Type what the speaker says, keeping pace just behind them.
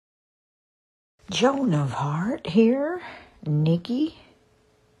Joan of Heart here, Nikki.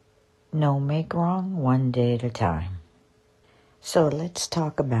 No make wrong, one day at a time. So let's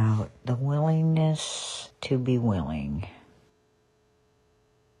talk about the willingness to be willing.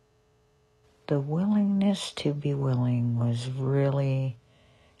 The willingness to be willing was really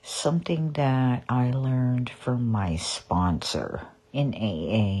something that I learned from my sponsor in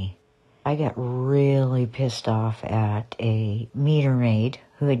AA. I got really pissed off at a meter maid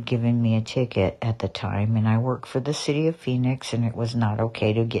who had given me a ticket at the time, and I worked for the city of Phoenix, and it was not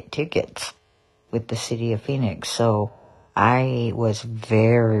okay to get tickets with the city of Phoenix. So I was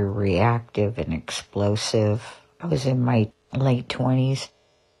very reactive and explosive. I was in my late 20s,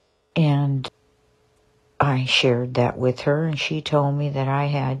 and I shared that with her, and she told me that I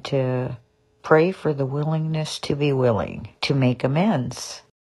had to pray for the willingness to be willing to make amends.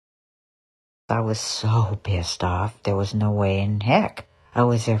 I was so pissed off. There was no way in heck I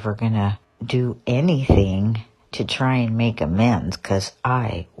was ever going to do anything to try and make amends because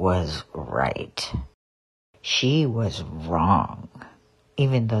I was right. She was wrong,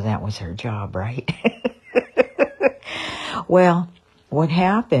 even though that was her job, right? Well, what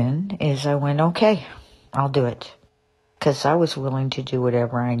happened is I went, okay, I'll do it, because I was willing to do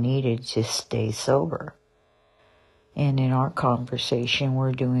whatever I needed to stay sober. And in our conversation,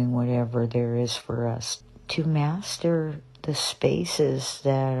 we're doing whatever there is for us to master the spaces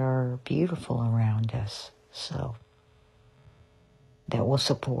that are beautiful around us. So that will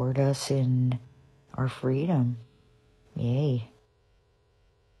support us in our freedom. Yay.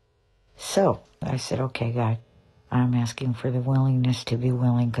 So I said, okay, God, I'm asking for the willingness to be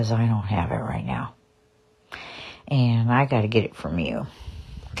willing because I don't have it right now. And I got to get it from you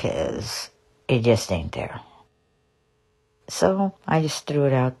because it just ain't there. So I just threw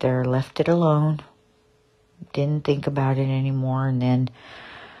it out there, left it alone, didn't think about it anymore. And then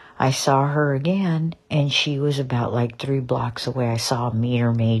I saw her again, and she was about like 3 blocks away. I saw a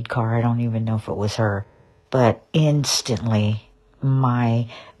meter maid car. I don't even know if it was her. But instantly, my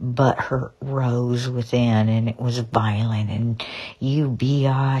butt hurt rose within, and it was violent. And you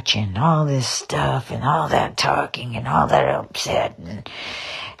biatch, and all this stuff, and all that talking, and all that upset, and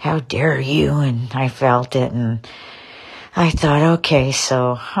how dare you? And I felt it, and I thought, okay,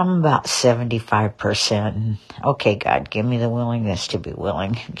 so I'm about 75%. And okay, God, give me the willingness to be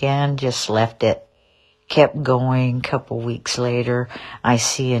willing. Again, just left it, kept going. A couple weeks later, I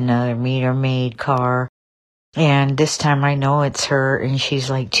see another meter maid car. And this time I know it's her, and she's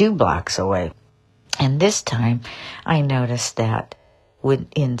like 2 blocks away. And this time I noticed that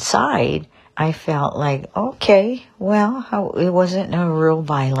inside, I felt like, okay, well, it wasn't a real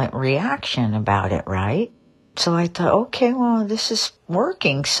violent reaction about it, right? So I thought, okay, well, this is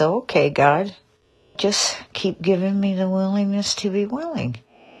working. So, okay, God, just keep giving me the willingness to be willing.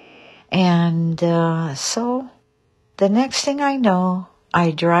 And so the next thing I know,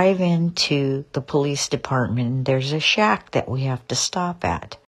 I drive into the police department, and there's a shack that we have to stop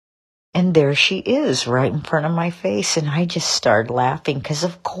at. And there she is right in front of my face. And I just started laughing because,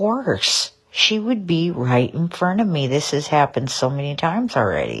 of course, she would be right in front of me. This has happened so many times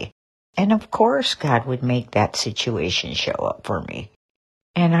already. And of course, God would make that situation show up for me.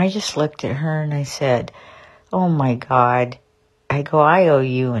 And I just looked at her and I said, oh my God. I go, I owe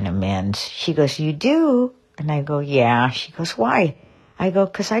you an amends. She goes, you do? And I go, yeah. She goes, why? I go,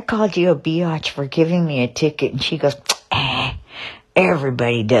 because I called you a biatch for giving me a ticket. And she goes,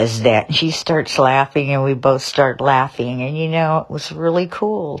 everybody does that. And she starts laughing, and we both start laughing. And it was really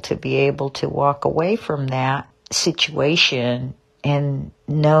cool to be able to walk away from that situation and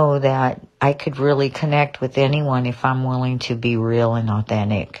know that I could really connect with anyone if I'm willing to be real and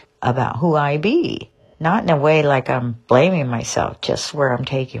authentic about who I be. Not in a way like I'm blaming myself, just where I'm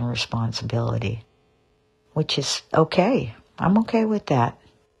taking responsibility, which is okay. I'm okay with that.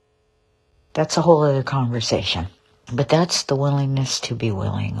 That's a whole other conversation. But that's the willingness to be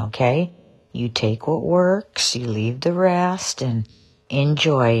willing, okay? You take what works, you leave the rest, and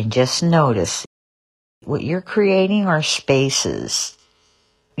enjoy, and just notice. What you're creating are spaces.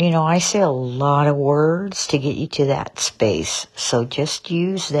 I say a lot of words to get you to that space. So just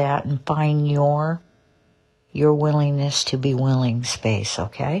use that and find your willingness to be willing space,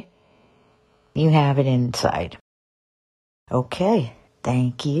 okay? You have it inside. Okay,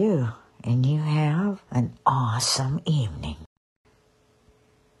 thank you. And you have an awesome evening.